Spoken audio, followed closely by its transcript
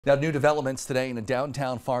Now, new developments today in a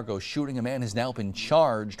downtown Fargo shooting. A man has now been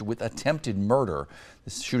charged with attempted murder.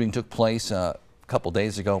 This shooting took place a couple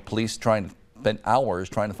days ago. Police spent hours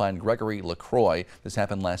trying to find Gregory LaCroix. This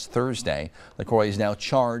happened last Thursday. LaCroix is now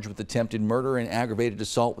charged with attempted murder and aggravated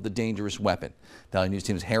assault with a dangerous weapon. Valley News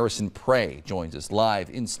Team's Harrison Prey joins us live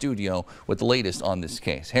in studio with the latest on this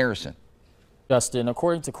case. Harrison. Justin,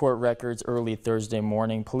 according to court records, early Thursday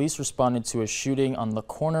morning, police responded to a shooting on the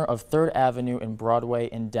corner of 3rd Avenue and Broadway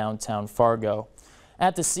in downtown Fargo.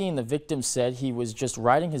 At the scene, the victim said he was just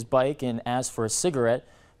riding his bike and asked for a cigarette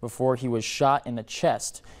before he was shot in the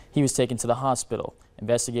chest. He was taken to the hospital.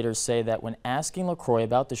 Investigators say that when asking LaCroix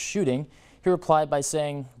about the shooting, he replied by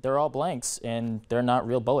saying, "They're all blanks and they're not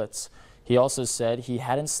real bullets." He also said he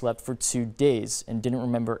hadn't slept for 2 days and didn't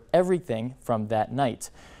remember everything from that night.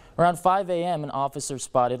 Around 5 a.m., an officer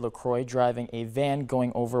spotted LaCroix driving a van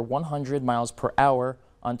going over 100 miles per hour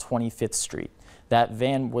on 25th Street. That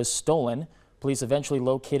van was stolen. Police eventually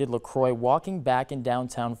located LaCroix walking back in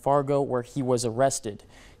downtown Fargo, where he was arrested.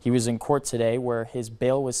 He was in court today, where his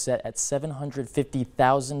bail was set at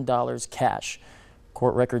 $750,000 cash.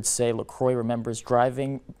 Court records say LaCroix remembers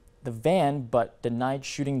driving the van but denied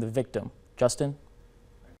shooting the victim. Justin?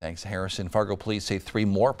 Thanks, Harrison. Fargo police say 3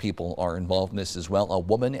 more people are involved in this as well. A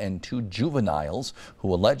woman and 2 juveniles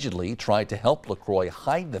who allegedly tried to help LaCroix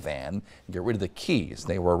hide the van and get rid of the keys.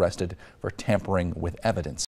 They were arrested for tampering with evidence.